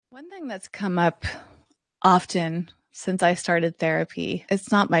One thing that's come up often since I started therapy, it's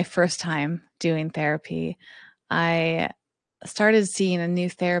not my first time doing therapy. I started seeing a new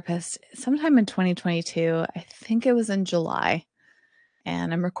therapist sometime in 2022. I think it was in July,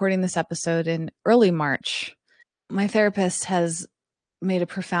 and I'm recording this episode in early March. My therapist has made a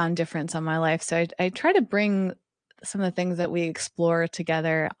profound difference on my life. So I try to bring some of the things that we explore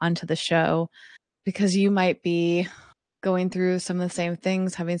together onto the show because you might be going through some of the same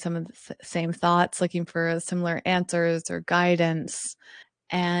things, having some of the same thoughts, looking for similar answers or guidance.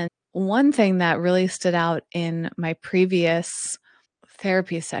 And one thing that really stood out in my previous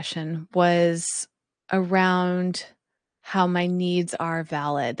therapy session was around how my needs are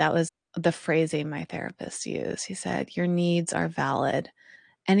valid. That was the phrasing my therapist used. He said, "Your needs are valid."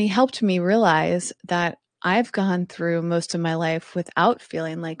 And he helped me realize that I've gone through most of my life without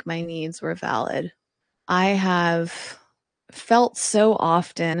feeling like my needs were valid. I have felt so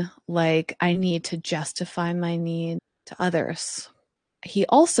often like I need to justify my need to others. He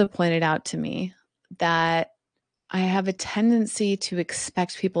also pointed out to me that I have a tendency to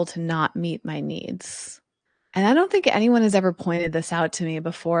expect people to not meet my needs. And I don't think anyone has ever pointed this out to me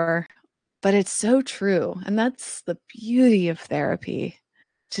before, but it's so true. And that's the beauty of therapy,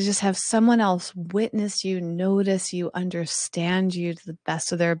 to just have someone else witness you, notice you, understand you to the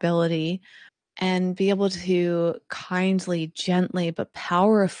best of their ability, and be able to kindly, gently, but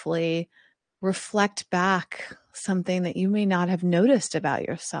powerfully reflect back something that you may not have noticed about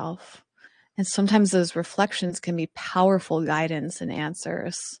yourself. And sometimes those reflections can be powerful guidance and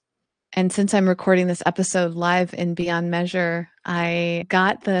answers. And since I'm recording this episode live in Beyond Measure, I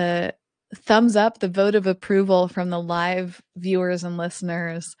got the thumbs up, the vote of approval from the live viewers and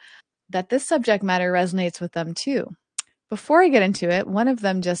listeners that this subject matter resonates with them too. Before I get into it, one of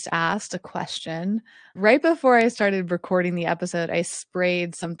them just asked a question. Right before I started recording the episode, I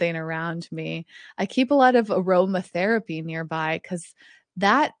sprayed something around me. I keep a lot of aromatherapy nearby because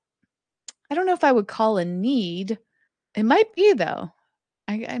that, I don't know if I would call a need. It might be, though.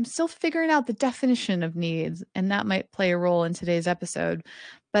 I'm still figuring out the definition of needs, and that might play a role in today's episode.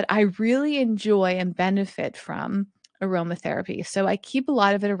 But I really enjoy and benefit from aromatherapy. So I keep a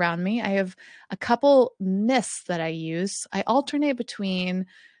lot of it around me. I have a couple mists that I use. I alternate between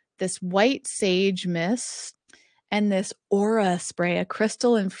this white sage mist and this aura spray, a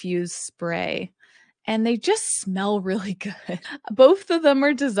crystal infused spray. And they just smell really good. Both of them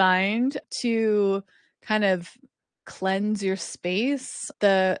are designed to kind of cleanse your space.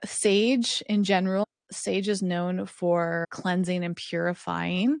 The sage in general, sage is known for cleansing and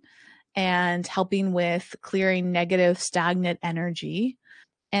purifying and helping with clearing negative, stagnant energy.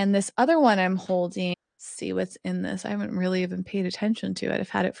 And this other one I'm holding, see what's in this. I haven't really even paid attention to it. I've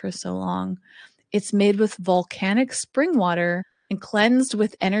had it for so long. It's made with volcanic spring water and cleansed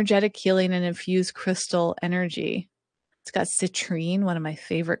with energetic healing and infused crystal energy. It's got citrine, one of my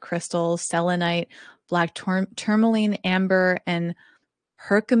favorite crystals, selenite, black tourmaline, amber, and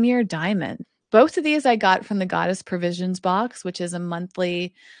Herkimer diamond. Both of these I got from the Goddess Provisions box, which is a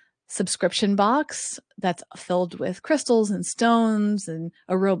monthly subscription box that's filled with crystals and stones and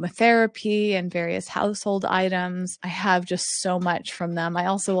aromatherapy and various household items. I have just so much from them. I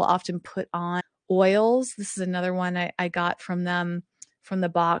also will often put on oils. This is another one I got from them from the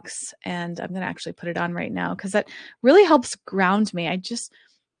box, and I'm going to actually put it on right now because that really helps ground me.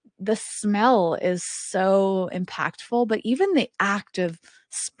 The smell is so impactful, but even the act of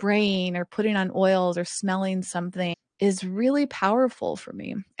spraying or putting on oils or smelling something is really powerful for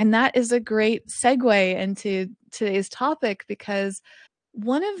me. And that is a great segue into today's topic because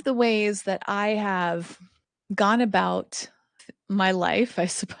one of the ways that I have gone about my life, I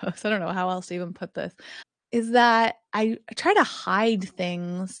suppose, I don't know how else to even put this, is that I try to hide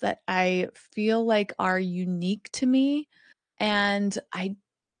things that I feel like are unique to me. And I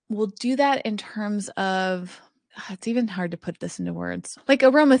will do that in terms of, it's even hard to put this into words. Like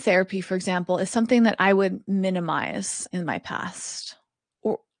aromatherapy, for example, is something that I would minimize in my past.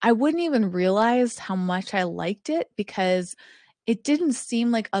 Or I wouldn't even realize how much I liked it because it didn't seem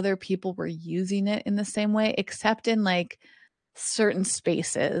like other people were using it in the same way, except in like certain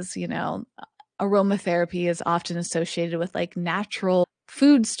spaces. Aromatherapy is often associated with like natural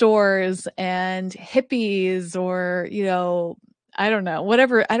food stores and hippies or, I don't know,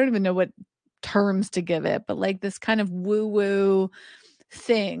 whatever. I don't even know what terms to give it, but like this kind of woo woo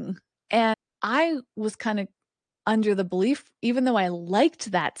thing. And I was kind of under the belief, even though I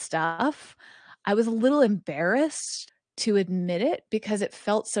liked that stuff, I was a little embarrassed to admit it because it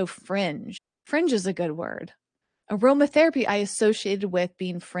felt so fringe. Fringe is a good word. Aromatherapy I associated with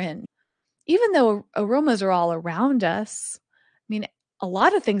being fringe. Even though aromas are all around us, I mean, a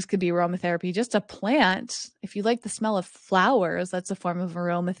lot of things could be aromatherapy. Just a plant, if you like the smell of flowers, that's a form of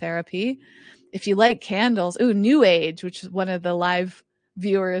aromatherapy. If you like candles, ooh, New Age, which is one of the live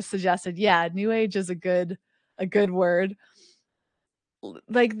viewers suggested. Yeah, New Age is a good word.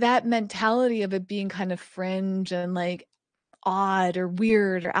 Like that mentality of it being kind of fringe and like odd or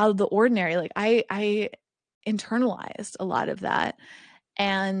weird or out of the ordinary. Like I internalized a lot of that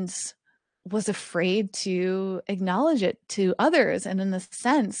and was afraid to acknowledge it to others. And in a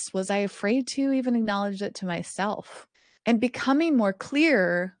sense, was I afraid to even acknowledge it to myself? And becoming more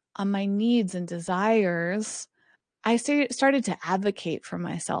clear on my needs and desires, I started to advocate for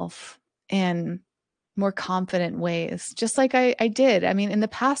myself in more confident ways, just like I did. I mean, in the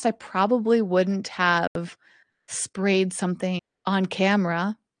past, I probably wouldn't have sprayed something on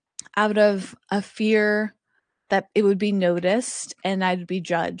camera out of a fear that it would be noticed and I'd be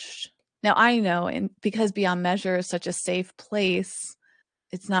judged. Now I know, and because Beyond Measure is such a safe place,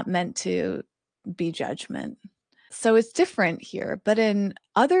 it's not meant to be judgment. So it's different here, but in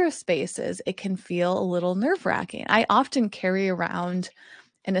other spaces, it can feel a little nerve wracking. I often carry around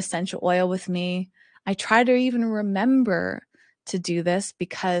an essential oil with me. I try to even remember to do this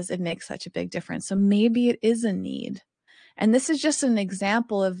because it makes such a big difference. So maybe it is a need. And this is just an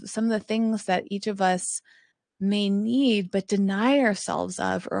example of some of the things that each of us may need, but deny ourselves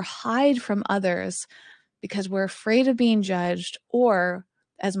of or hide from others because we're afraid of being judged, or,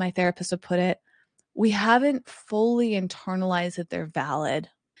 as my therapist would put it, we haven't fully internalized that they're valid.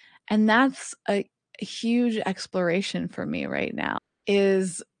 And that's a huge exploration for me right now,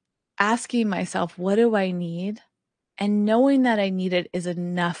 is asking myself, what do I need? And knowing that I need it is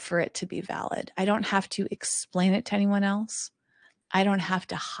enough for it to be valid. I don't have to explain it to anyone else. I don't have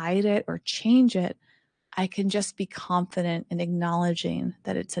to hide it or change it. I can just be confident in acknowledging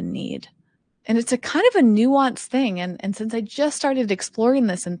that it's a need. And it's a kind of a nuanced thing. And since I just started exploring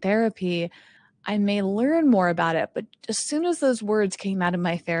this in therapy, I may learn more about it. But as soon as those words came out of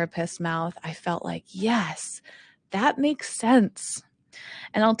my therapist's mouth, I felt like, yes, that makes sense.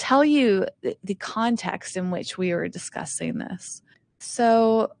 And I'll tell you the context in which we were discussing this.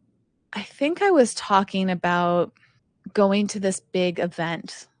 So I think I was talking about going to this big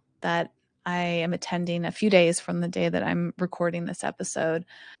event that I am attending a few days from the day that I'm recording this episode,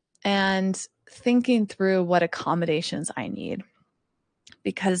 and thinking through what accommodations I need.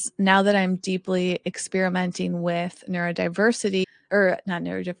 Because now that I'm deeply experimenting with neurodiversity, or not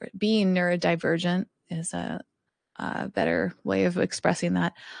neurodivergent, being neurodivergent is a better way of expressing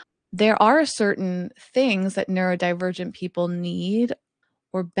that. There are certain things that neurodivergent people need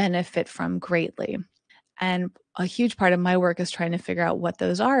or benefit from greatly. And a huge part of my work is trying to figure out what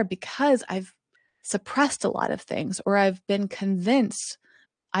those are, because I've suppressed a lot of things, or I've been convinced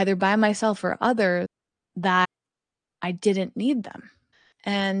either by myself or others that I didn't need them.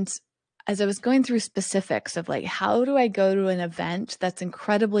 And as I was going through specifics of like, how do I go to an event that's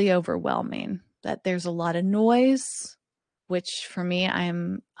incredibly overwhelming, that there's a lot of noise, which for me,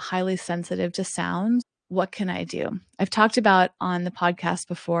 I'm highly sensitive to sound. What can I do? I've talked about on the podcast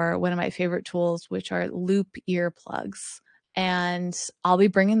before one of my favorite tools, which are loop earplugs. And I'll be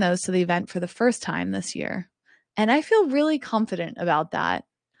bringing those to the event for the first time this year. And I feel really confident about that.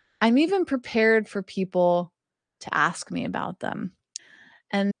 I'm even prepared for people to ask me about them.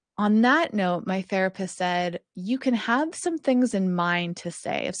 And on that note, my therapist said, you can have some things in mind to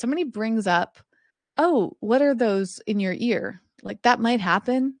say. If somebody brings up, oh, what are those in your ear? Like that might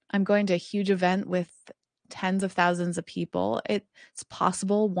happen. I'm going to a huge event with tens of thousands of people. It's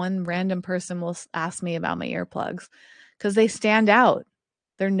possible one random person will ask me about my earplugs because they stand out.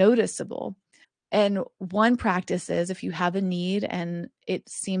 They're noticeable. And one practice is, if you have a need and it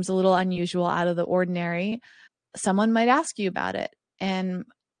seems a little unusual, out of the ordinary, someone might ask you about it. And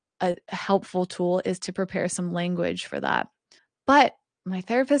a helpful tool is to prepare some language for that. But my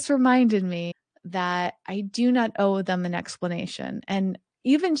therapist reminded me that I do not owe them an explanation. And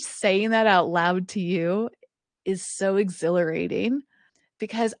even saying that out loud to you is so exhilarating,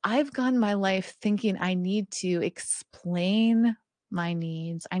 because I've gone my life thinking I need to explain my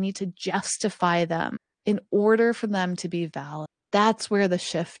needs. I need to justify them in order for them to be valid. That's where the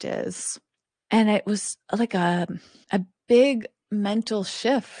shift is. And it was like a big mental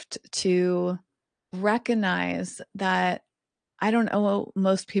shift to recognize that I don't owe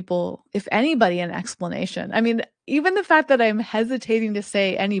most people, if anybody, an explanation. I mean, even the fact that I'm hesitating to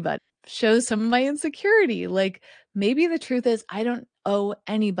say anybody shows some of my insecurity. Like, maybe the truth is I don't owe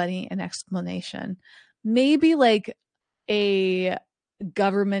anybody an explanation. Maybe like a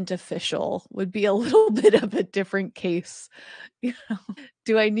government official would be a little bit of a different case. You know,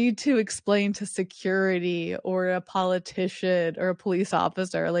 do I need to explain to security or a politician or a police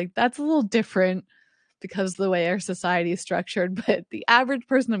officer? Like, that's a little different because of the way our society is structured. But the average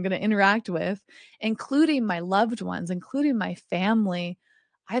person I'm going to interact with, including my loved ones, including my family,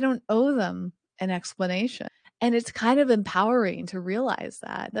 I don't owe them an explanation. And it's kind of empowering to realize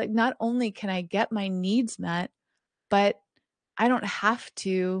that. Like, not only can I get my needs met, but I don't have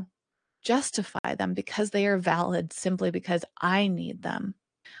to justify them because they are valid simply because I need them.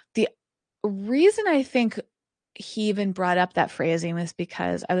 The reason I think he even brought up that phrasing was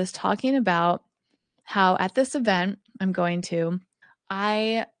because I was talking about how at this event I'm going to,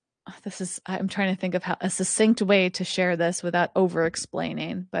 I'm trying to think of how a succinct way to share this without over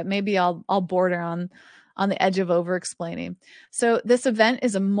explaining, but maybe I'll border on the edge of over explaining. So this event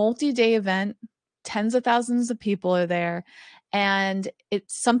is a multi-day event. Tens of thousands of people are there, and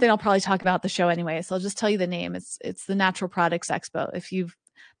it's something I'll probably talk about the show anyway. So I'll just tell you the name. It's the Natural Products Expo. If you've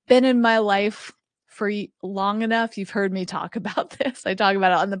been in my life for long enough, you've heard me talk about this. I talk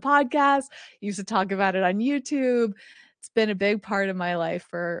about it on the podcast, used to talk about it on YouTube. It's been a big part of my life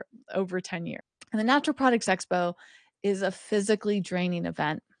for over 10 years. And the Natural Products Expo is a physically draining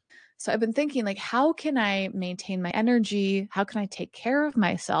event. So I've been thinking, like, how can I maintain my energy? How can I take care of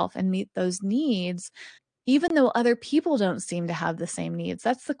myself and meet those needs, even though other people don't seem to have the same needs?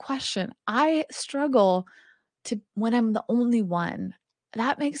 That's the question. I struggle to when I'm the only one.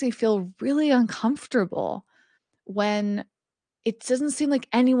 That makes me feel really uncomfortable when it doesn't seem like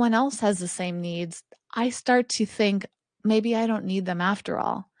anyone else has the same needs. I start to think maybe I don't need them after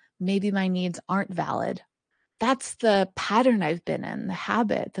all. Maybe my needs aren't valid. That's the pattern I've been in, the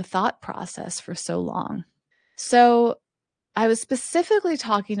habit, the thought process for so long. So I was specifically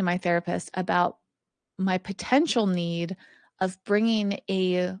talking to my therapist about my potential need of bringing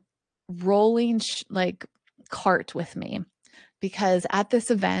a rolling like cart with me, because at this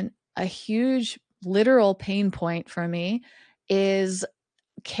event, a huge literal pain point for me is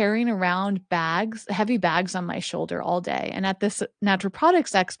carrying around bags, heavy bags on my shoulder all day. And at this Natural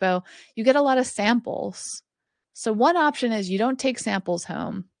Products Expo, you get a lot of samples. So one option is you don't take samples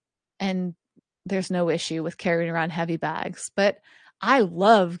home and there's no issue with carrying around heavy bags. But I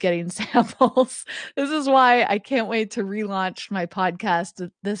love getting samples. This is why I can't wait to relaunch my podcast,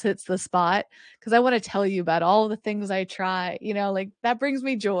 This Hits the Spot, because I want to tell you about all the things I try. Like, that brings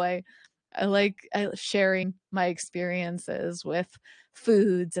me joy. I like sharing my experiences with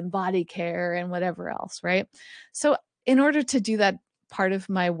foods and body care and whatever else, right? So in order to do that, part of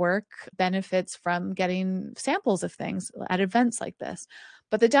my work benefits from getting samples of things at events like this.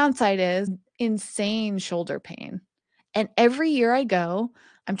 But the downside is insane shoulder pain. And every year I go,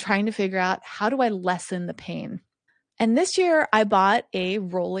 I'm trying to figure out, how do I lessen the pain? And this year I bought a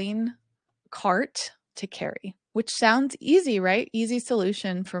rolling cart to carry, which sounds easy, right? Easy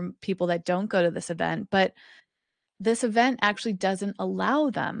solution for people that don't go to this event. But this event actually doesn't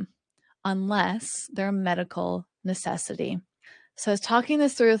allow them unless they're a medical necessity. So I was talking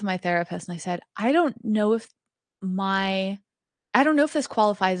this through with my therapist, and I said, I don't know if this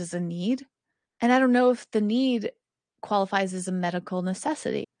qualifies as a need, and I don't know if the need qualifies as a medical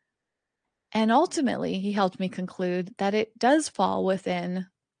necessity. And ultimately, he helped me conclude that it does fall within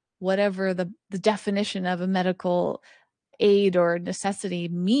whatever the definition of a medical aid or necessity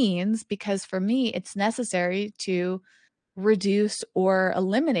means, because for me, it's necessary to reduce or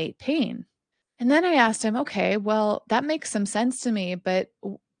eliminate pain. And then I asked him, okay, well, that makes some sense to me, but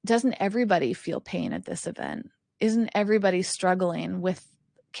doesn't everybody feel pain at this event? Isn't everybody struggling with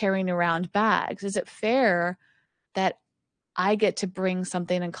carrying around bags? Is it fair that I get to bring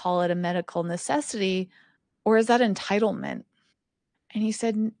something and call it a medical necessity, or is that entitlement? And he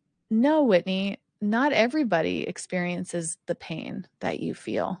said, no, Whitney, not everybody experiences the pain that you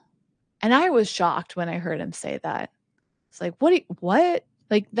feel. And I was shocked when I heard him say that. It's like, what?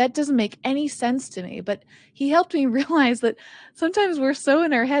 Like, that doesn't make any sense to me. But he helped me realize that sometimes we're so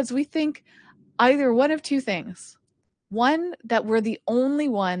in our heads, we think either one of two things. One, that we're the only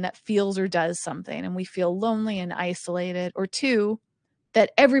one that feels or does something and we feel lonely and isolated. Or two,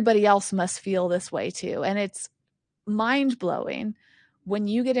 that everybody else must feel this way too. And it's mind blowing when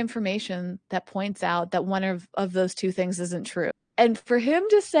you get information that points out that one of those two things isn't true. And for him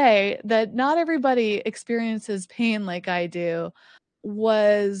to say that not everybody experiences pain like I do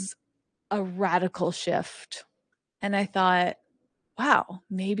was a radical shift. And I thought, wow,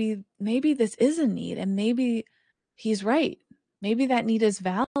 maybe this is a need, and maybe he's right. Maybe that need is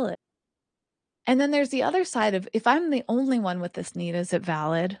valid. And then there's the other side of, if I'm the only one with this need, is it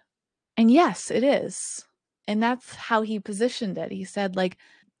valid? And yes, it is. And that's how he positioned it. He said, like,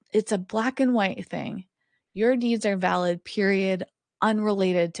 it's a black and white thing. Your needs are valid, period,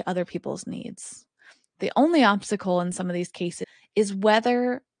 unrelated to other people's needs. The only obstacle in some of these cases is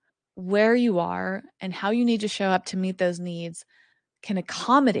whether where you are and how you need to show up to meet those needs can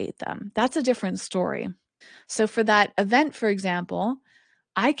accommodate them. That's a different story. So, for that event, for example,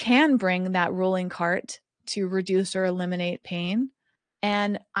 I can bring that rolling cart to reduce or eliminate pain.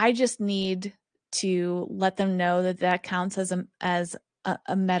 And I just need to let them know that that counts as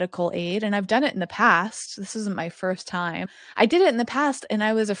a medical aid. And I've done it in the past. This isn't my first time. I did it in the past and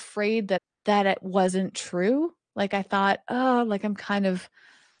I was afraid that it wasn't true. Like I thought, oh, like I'm kind of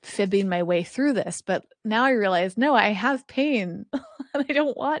fibbing my way through this. But now I realize, no, I have pain and I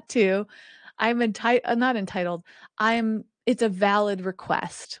don't want to. I'm not entitled. It's a valid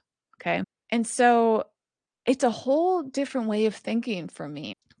request. Okay. And so it's a whole different way of thinking for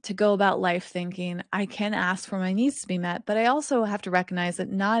me to go about life thinking. I can ask for my needs to be met, but I also have to recognize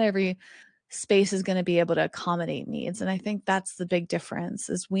that not every space is going to be able to accommodate needs. And I think that's the big difference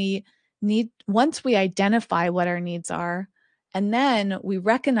is once we identify what our needs are, and then we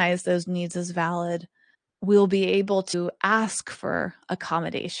recognize those needs as valid, we'll be able to ask for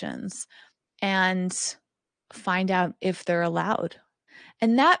accommodations and find out if they're allowed.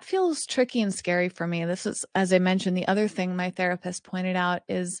 And that feels tricky and scary for me. This is, as I mentioned, the other thing my therapist pointed out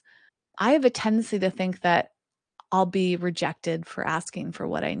is I have a tendency to think that I'll be rejected for asking for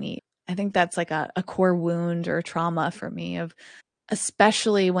what I need. I think that's like a core wound or trauma for me, of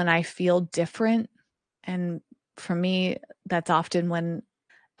especially when I feel different. And for me, that's often when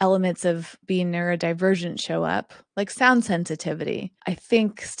elements of being neurodivergent show up, like sound sensitivity. I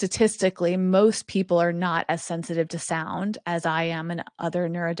think statistically, most people are not as sensitive to sound as I am and other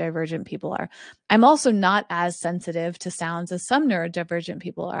neurodivergent people are. I'm also not as sensitive to sounds as some neurodivergent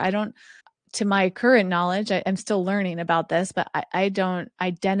people are. I don't, to my current knowledge, I'm still learning about this, but I don't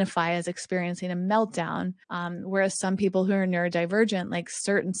identify as experiencing a meltdown. Whereas some people who are neurodivergent, like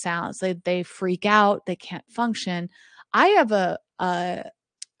certain sounds, they freak out, they can't function. I have a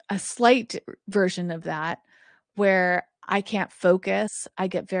slight version of that where I can't focus. I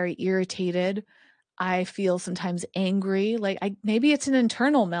get very irritated. I feel sometimes angry. Like maybe it's an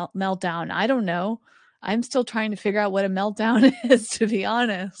internal meltdown. I don't know. I'm still trying to figure out what a meltdown is, to be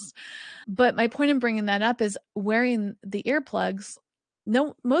honest. But my point in bringing that up is wearing the earplugs.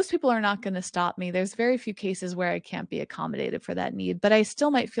 No, most people are not going to stop me. There's very few cases where I can't be accommodated for that need, but I still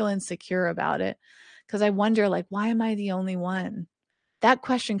might feel insecure about it because I wonder, like, why am I the only one? That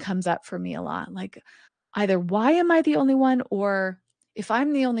question comes up for me a lot. Like, either why am I the only one, or if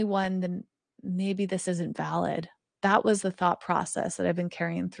I'm the only one, then maybe this isn't valid. That was the thought process that I've been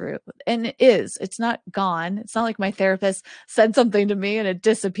carrying through. And it's not gone. It's not like my therapist said something to me and it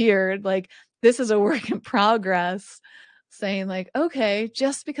disappeared. Like, this is a work in progress, saying, like, okay,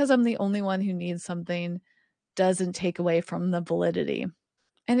 just because I'm the only one who needs something doesn't take away from the validity.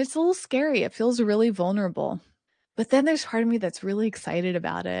 And it's a little scary. It feels really vulnerable. But then there's part of me that's really excited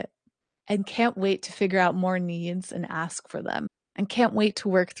about it and can't wait to figure out more needs and ask for them, and can't wait to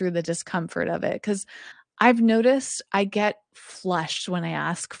work through the discomfort of it. Because I've noticed I get flushed when I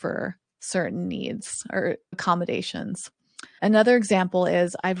ask for certain needs or accommodations. Another example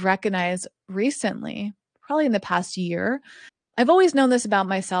is I've recognized recently, probably in the past year, I've always known this about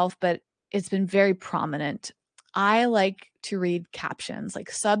myself, but it's been very prominent. I like to read captions, like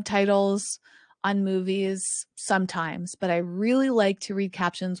subtitles on movies sometimes, but I really like to read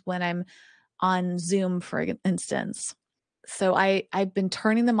captions when I'm on Zoom, for instance. So I've been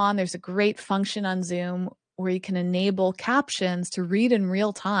turning them on. There's a great function on Zoom where you can enable captions to read in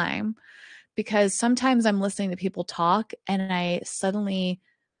real time, because sometimes I'm listening to people talk and I suddenly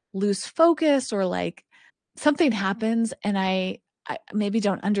lose focus, or like something happens and I maybe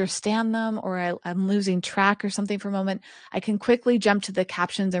don't understand them, or I'm losing track or something for a moment. I can quickly jump to the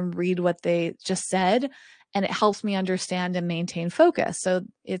captions and read what they just said, and it helps me understand and maintain focus. So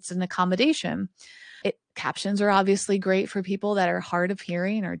it's an accommodation. Captions are obviously great for people that are hard of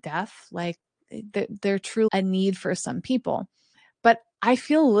hearing or deaf. Like they're truly a need for some people. But I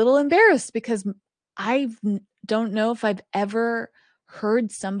feel a little embarrassed because I don't know if I've ever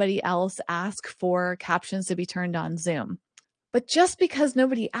heard somebody else ask for captions to be turned on Zoom. But just because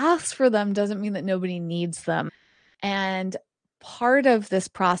nobody asks for them doesn't mean that nobody needs them. And part of this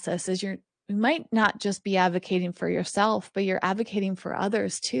process is you might not just be advocating for yourself, but you're advocating for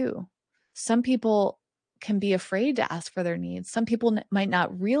others too. Some people can be afraid to ask for their needs. Some people might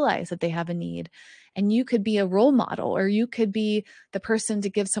not realize that they have a need. And you could be a role model, or you could be the person to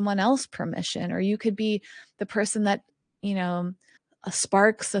give someone else permission, or you could be the person that, you know,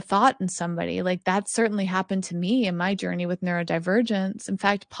 sparks a thought in somebody. Like that certainly happened to me in my journey with neurodivergence. In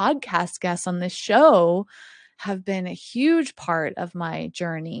fact, podcast guests on this show have been a huge part of my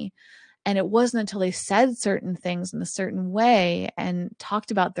journey. And it wasn't until they said certain things in a certain way and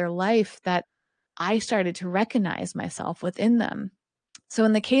talked about their life that I started to recognize myself within them. So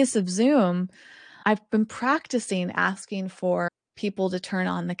in the case of Zoom, I've been practicing asking for people to turn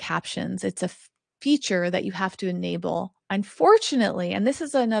on the captions. It's a feature that you have to enable. Unfortunately, and this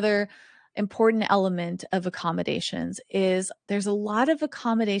is another important element of accommodations, is there's a lot of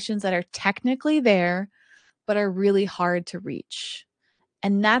accommodations that are technically there but are really hard to reach.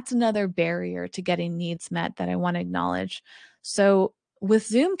 And that's another barrier to getting needs met that I want to acknowledge. So with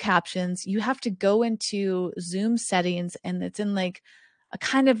Zoom captions, you have to go into Zoom settings, and it's in like a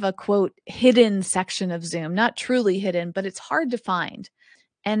kind of a quote hidden section of Zoom, not truly hidden, but it's hard to find.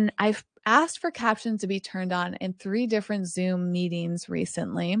 And I've asked for captions to be turned on in 3 different Zoom meetings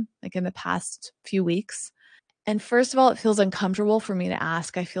recently, like in the past few weeks. And first of all, it feels uncomfortable for me to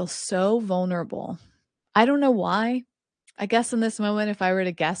ask. I feel so vulnerable. I don't know why. I guess in this moment, if I were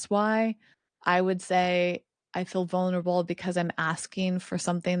to guess why, I would say I feel vulnerable because I'm asking for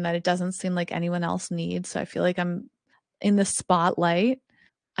something that it doesn't seem like anyone else needs. So I feel like I'm in the spotlight.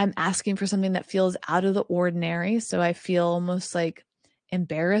 I'm asking for something that feels out of the ordinary. So I feel almost like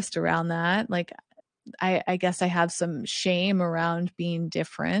embarrassed around that. Like I guess I have some shame around being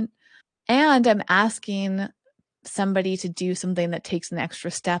different. And I'm asking somebody to do something that takes an extra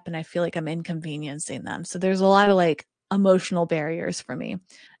step, and I feel like I'm inconveniencing them. So there's a lot of like emotional barriers for me.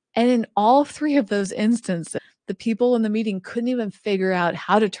 And in all 3 of those instances, the people in the meeting couldn't even figure out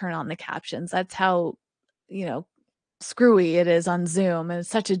how to turn on the captions. That's how, you know, screwy it is on Zoom. And it's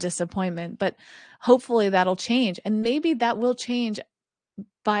such a disappointment, but hopefully that'll change. And maybe that will change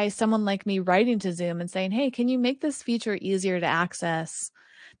by someone like me writing to Zoom and saying, hey, can you make this feature easier to access?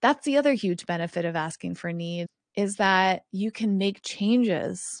 That's the other huge benefit of asking for need, is that you can make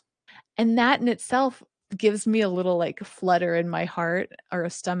changes. And that in itself gives me a little like flutter in my heart or a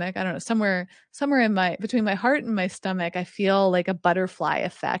stomach. I don't know, somewhere in my between my heart and my stomach, I feel like a butterfly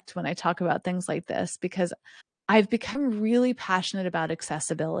effect when I talk about things like this, because I've become really passionate about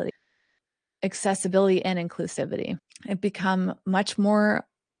accessibility and inclusivity. I've become much more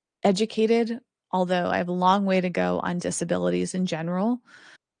educated, although I have a long way to go on disabilities in general.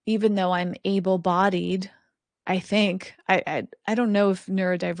 Even though I'm able-bodied, I think I don't know if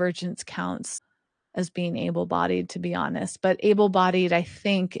neurodivergence counts as being able-bodied, to be honest, but able-bodied, I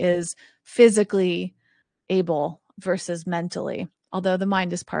think, is physically able versus mentally, although the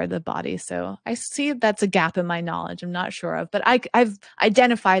mind is part of the body. So I see that's a gap in my knowledge. I'm not sure of, but I've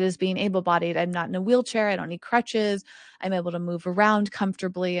identified as being able-bodied. I'm not in a wheelchair. I don't need crutches. I'm able to move around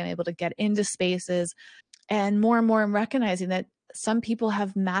comfortably. I'm able to get into spaces. And more I'm recognizing that some people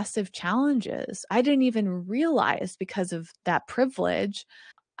have massive challenges. I didn't even realize, because of that privilege,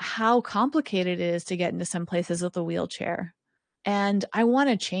 how complicated it is to get into some places with a wheelchair. And I want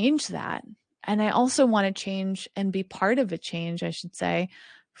to change that. And I also want to change and be part of a change, I should say,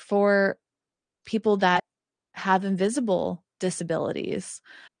 for people that have invisible disabilities.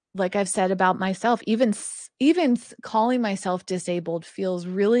 Like I've said about myself, even calling myself disabled feels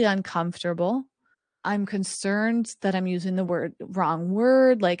really uncomfortable. I'm concerned that I'm using the wrong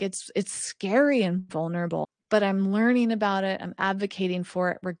word. Like it's scary and vulnerable, but I'm learning about it. I'm advocating for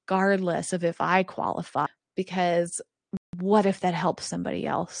it regardless of if I qualify, because what if that helps somebody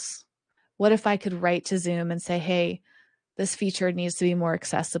else? What if I could write to Zoom and say, hey, this feature needs to be more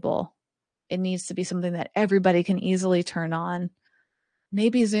accessible. It needs to be something that everybody can easily turn on.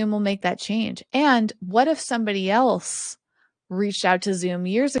 Maybe Zoom will make that change. And what if somebody else reached out to Zoom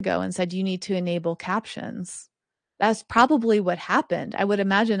years ago and said, you need to enable captions? That's probably what happened. I would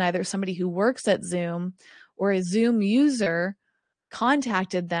imagine either somebody who works at Zoom or a Zoom user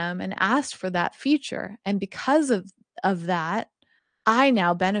contacted them and asked for that feature. And because of that, I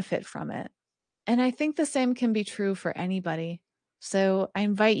now benefit from it. And I think the same can be true for anybody. So I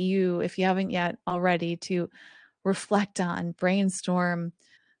invite you, if you haven't yet already, to reflect on, brainstorm,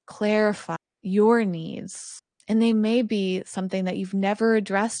 clarify your needs. And they may be something that you've never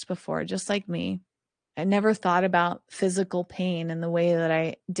addressed before, just like me. I never thought about physical pain in the way that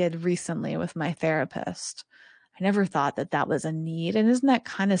I did recently with my therapist. I never thought that that was a need. And isn't that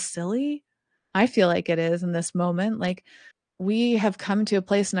kind of silly? I feel like it is in this moment. Like, we have come to a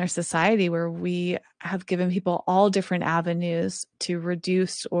place in our society where we have given people all different avenues to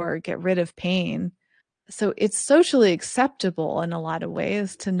reduce or get rid of pain. So it's socially acceptable in a lot of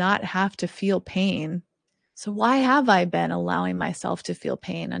ways to not have to feel pain. So why have I been allowing myself to feel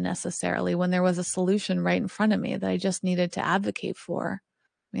pain unnecessarily when there was a solution right in front of me that I just needed to advocate for?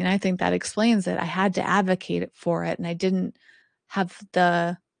 I mean, I think that explains it. I had to advocate for it, and I didn't have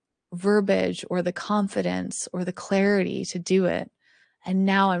the verbiage or the confidence or the clarity to do it. And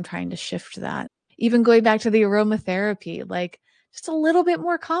now I'm trying to shift that. Even going back to the aromatherapy, like just a little bit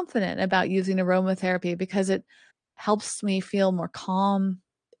more confident about using aromatherapy because it helps me feel more calm.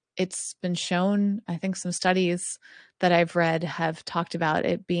 It's been shown, I think some studies that I've read have talked about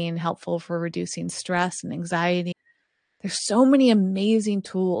it being helpful for reducing stress and anxiety. There's so many amazing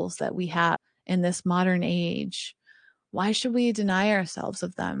tools that we have in this modern age. Why should we deny ourselves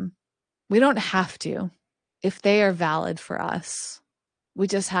of them? We don't have to if they are valid for us. We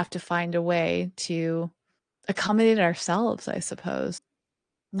just have to find a way to accommodate ourselves, I suppose.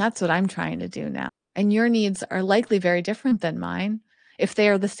 And that's what I'm trying to do now. And your needs are likely very different than mine. If they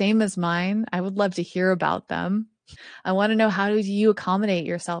are the same as mine, I would love to hear about them. I want to know, how do you accommodate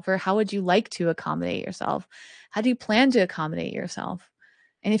yourself, or how would you like to accommodate yourself? How do you plan to accommodate yourself?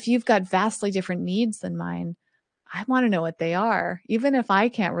 And if you've got vastly different needs than mine, I want to know what they are. Even if I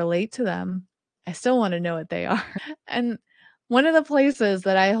can't relate to them, I still want to know what they are. And one of the places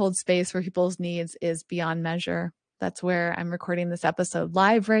that I hold space for people's needs is Beyond Measure. That's where I'm recording this episode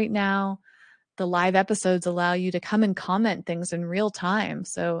live right now. The live episodes allow you to come and comment things in real time.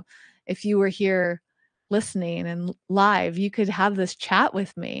 So if you were here listening and live, you could have this chat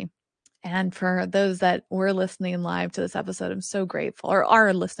with me. And for those that were listening live to this episode, I'm so grateful, or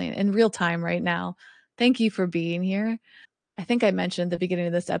are listening in real time right now. Thank you for being here. I think I mentioned at the beginning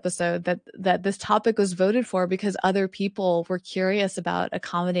of this episode that this topic was voted for because other people were curious about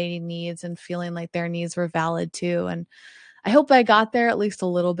accommodating needs and feeling like their needs were valid too. And I hope I got there at least a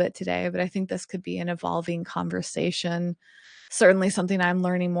little bit today, but I think this could be an evolving conversation, certainly something I'm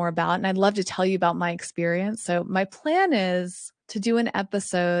learning more about. And I'd love to tell you about my experience. So my plan is to do an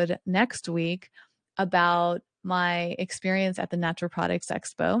episode next week about my experience at the Natural Products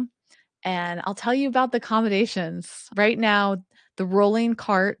Expo. And I'll tell you about the accommodations. Right now, the rolling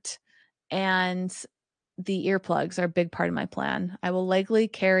cart and the earplugs are a big part of my plan. I will likely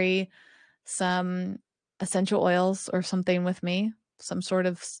carry some essential oils or something with me, some sort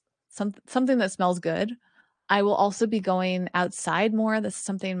of something that smells good. I will also be going outside more. This is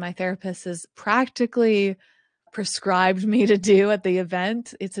something my therapist has practically prescribed me to do at the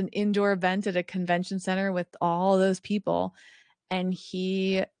event. It's an indoor event at a convention center with all those people. And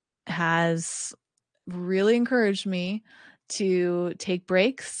he has really encouraged me to take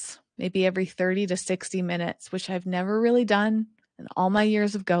breaks, maybe every 30 to 60 minutes, which I've never really done in all my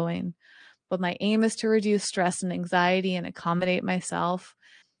years of going. But my aim is to reduce stress and anxiety and accommodate myself.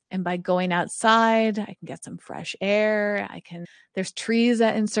 And by going outside, I can get some fresh air. There's trees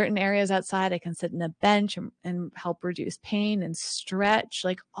in certain areas outside. I can sit in a bench and help reduce pain and stretch.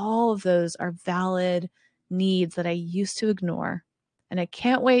 Like, all of those are valid needs that I used to ignore. And I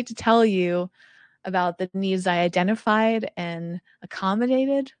can't wait to tell you about the needs I identified and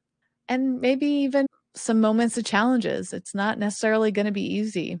accommodated, and maybe even some moments of challenges. It's not necessarily going to be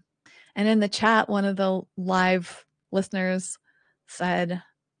easy. And in the chat, one of the live listeners said,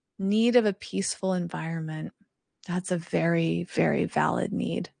 need of a peaceful environment. That's a very, very valid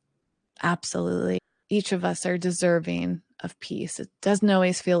need. Absolutely. Each of us are deserving of peace. It doesn't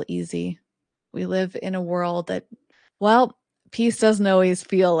always feel easy. We live in a world that, well, peace doesn't always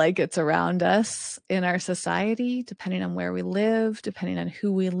feel like it's around us in our society, depending on where we live, depending on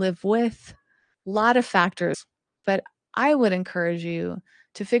who we live with. A lot of factors. But I would encourage you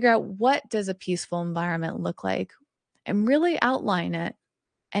to figure out, what does a peaceful environment look like, and really outline it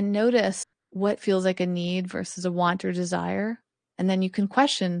and notice what feels like a need versus a want or desire. And then you can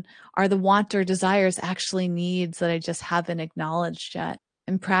question, are the want or desires actually needs that I just haven't acknowledged yet?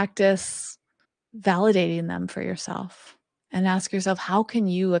 And practice validating them for yourself, and ask yourself, how can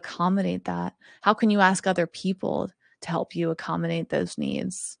you accommodate that? How can you ask other people to help you accommodate those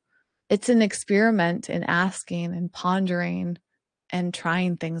needs? It's an experiment in asking and pondering and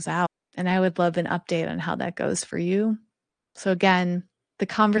trying things out. And I would love an update on how that goes for you. So again, the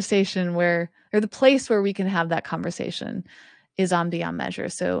conversation the place where we can have that conversation is on Beyond Measure.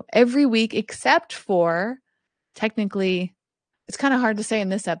 So every week, except for, technically, it's kind of hard to say in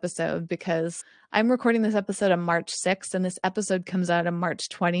this episode because I'm recording this episode on March 6th and this episode comes out on March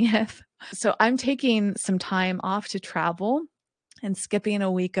 20th. So I'm taking some time off to travel and skipping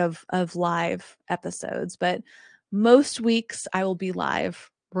a week of live episodes. But most weeks I will be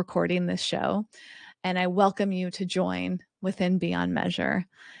live recording this show, and I welcome you to join within Beyond Measure.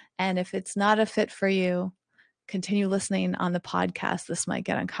 And if it's not a fit for you, continue listening on the podcast. This might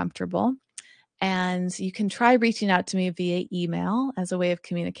get uncomfortable. And you can try reaching out to me via email as a way of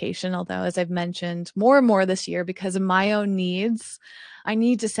communication. Although, as I've mentioned more and more this year, because of my own needs, I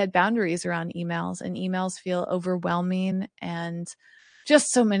need to set boundaries around emails, and emails feel overwhelming and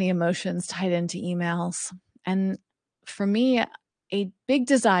just so many emotions tied into emails. And for me, a big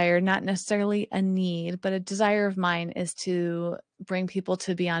desire, not necessarily a need, but a desire of mine is to bring people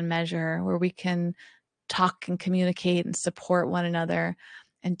to Beyond Measure, where we can talk and communicate and support one another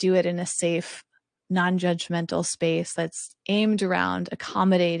and do it in a safe, non-judgmental space that's aimed around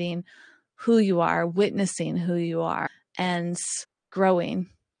accommodating who you are, witnessing who you are, and growing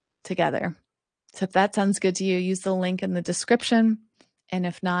together. So if that sounds good to you, use the link in the description. And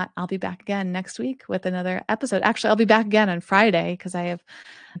if not, I'll be back again next week with another episode. Actually, I'll be back again on Friday because I have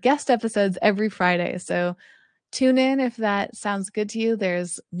guest episodes every Friday. So tune in if that sounds good to you.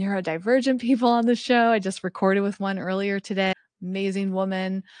 There's neurodivergent people on the show. I just recorded with one earlier today. Amazing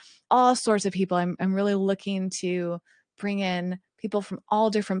woman, all sorts of people. I'm really looking to bring in people from all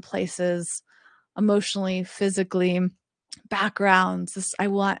different places, emotionally, physically, backgrounds. I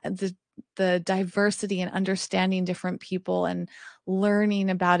want the diversity and understanding different people and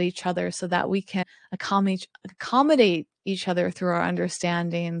learning about each other so that we can accommodate each other through our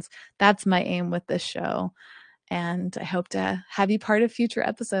understandings. That's my aim with this show. And I hope to have you part of future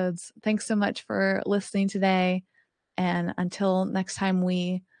episodes. Thanks so much for listening today. And until next time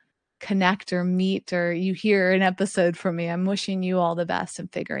we connect or meet or you hear an episode from me, I'm wishing you all the best in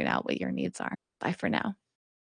figuring out what your needs are. Bye for now.